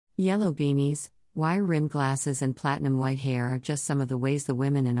Yellow beanies, wire-rimmed glasses and platinum white hair are just some of the ways the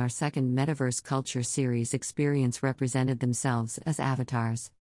women in our second Metaverse Culture series experience represented themselves as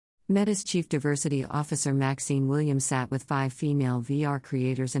avatars. Meta's Chief Diversity Officer Maxine Williams sat with 5 female VR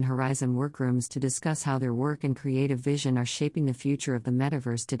creators in Horizon workrooms to discuss how their work and creative vision are shaping the future of the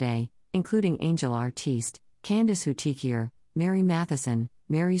metaverse today, including Angel Artiste, Candice Hutikier, Mary Matheson,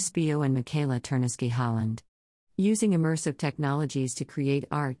 Mary Spio and Michaela Ternesky-Holland. Using immersive technologies to create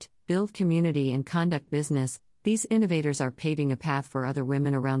art, build community and conduct business, these innovators are paving a path for other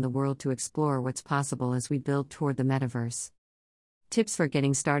women around the world to explore what's possible as we build toward the metaverse. Tips for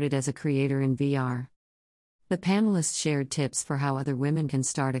getting started as a creator in VR. The panelists shared tips for how other women can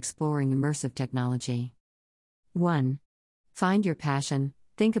start exploring immersive technology. 1. Find your passion.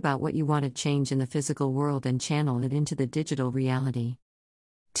 Think about what you want to change in the physical world and channel it into the digital reality.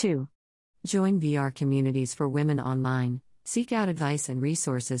 2. Join VR communities for women online. Seek out advice and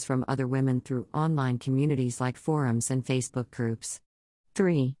resources from other women through online communities like forums and Facebook groups.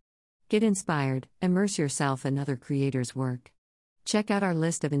 3. Get inspired. Immerse yourself in other creators' work. Check out our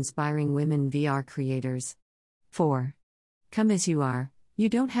list of inspiring women VR creators. 4. Come as you are. You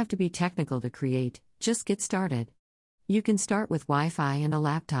don't have to be technical to create, just get started. You can start with Wi-Fi and a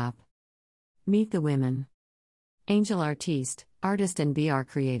laptop. Meet the women. Angel Artiste, artist and VR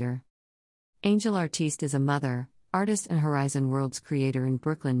creator. Angel Artiste is a mother, artist and Horizon Worlds creator in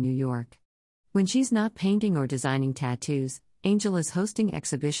Brooklyn, New York. When she's not painting or designing tattoos, Angel is hosting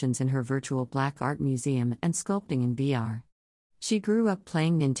exhibitions in her virtual black art museum and sculpting in VR. She grew up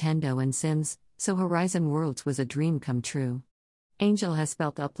playing Nintendo and Sims, so Horizon Worlds was a dream come true. Angel has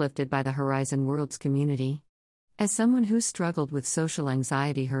felt uplifted by the Horizon Worlds community. As someone who's struggled with social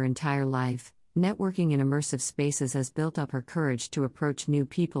anxiety her entire life, networking in immersive spaces has built up her courage to approach new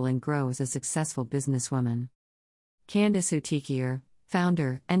people and grow as a successful businesswoman. Candice Hutikier,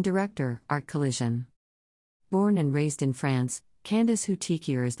 founder and director, Art Collision. Born and raised in France, Candice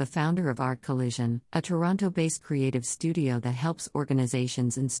Hutikier is the founder of Art Collision, a Toronto-based creative studio that helps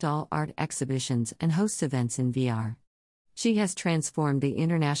organizations install art exhibitions and hosts events in VR. She has transformed the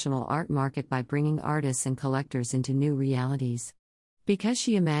international art market by bringing artists and collectors into new realities. Because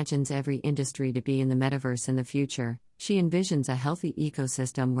she imagines every industry to be in the metaverse in the future, she envisions a healthy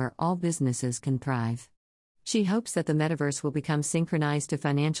ecosystem where all businesses can thrive. She hopes that the metaverse will become synchronized to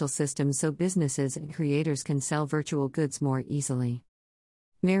financial systems so businesses and creators can sell virtual goods more easily.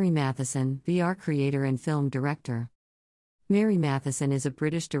 Mary Matheson, VR creator and film director. Mary Matheson is a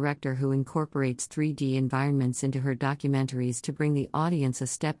British director who incorporates 3D environments into her documentaries to bring the audience a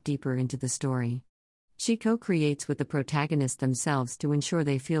step deeper into the story. She co-creates with the protagonists themselves to ensure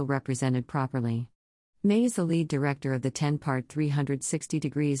they feel represented properly. May is the lead director of the 10-part 360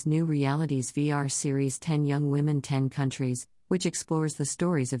 Degrees New Realities VR series 10 Young Women 10 Countries, which explores the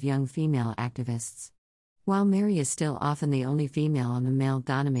stories of young female activists. While Mary is still often the only female on the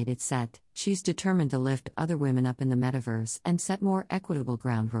male-dominated set, she's determined to lift other women up in the metaverse and set more equitable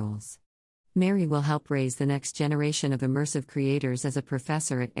ground rules. Mary will help raise the next generation of immersive creators as a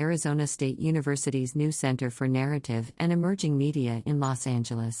professor at Arizona State University's new Center for Narrative and Emerging Media in Los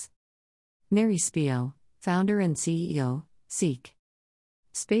Angeles. Mary Spio, founder and CEO, Seek.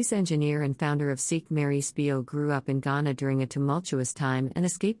 Space engineer and founder of Seek, Mary Spio grew up in Ghana during a tumultuous time and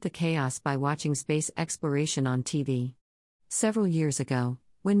escaped the chaos by watching space exploration on TV. Several years ago,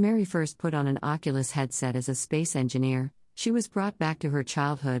 when Mary first put on an Oculus headset as a space engineer, she was brought back to her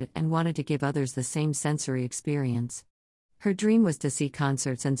childhood and wanted to give others the same sensory experience. Her dream was to see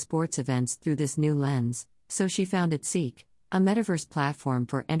concerts and sports events through this new lens, so she founded Seek, a metaverse platform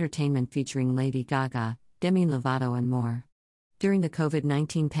for entertainment featuring Lady Gaga, Demi Lovato and more. During the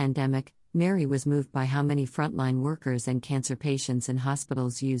COVID-19 pandemic, Mary was moved by how many frontline workers and cancer patients in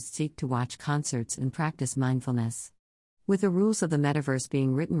hospitals used Seek to watch concerts and practice mindfulness. With the rules of the metaverse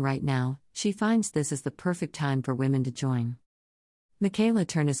being written right now, she finds this is the perfect time for women to join. Michaela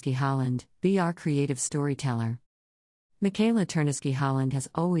Ternesky-Holland, VR creative storyteller. Michaela Ternesky-Holland has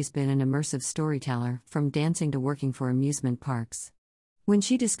always been an immersive storyteller, from dancing to working for amusement parks. When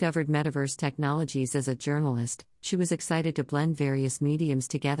she discovered metaverse technologies as a journalist, she was excited to blend various mediums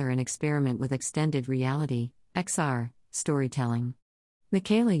together and experiment with extended reality, XR, storytelling.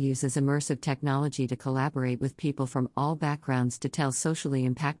 Michaela uses immersive technology to collaborate with people from all backgrounds to tell socially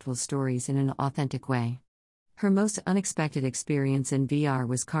impactful stories in an authentic way. Her most unexpected experience in VR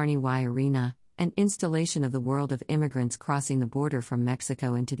was Carney Y Arena, an installation of the world of immigrants crossing the border from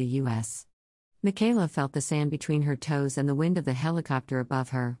Mexico into the U.S. Michaela felt the sand between her toes and the wind of the helicopter above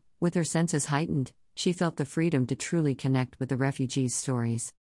her. With her senses heightened, she felt the freedom to truly connect with the refugees'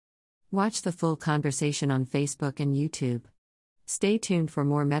 stories. Watch the full conversation on Facebook and YouTube. Stay tuned for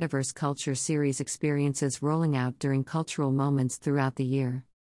more Metaverse Culture Series experiences rolling out during cultural moments throughout the year.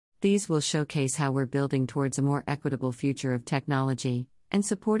 These will showcase how we're building towards a more equitable future of technology and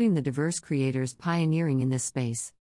supporting the diverse creators pioneering in this space.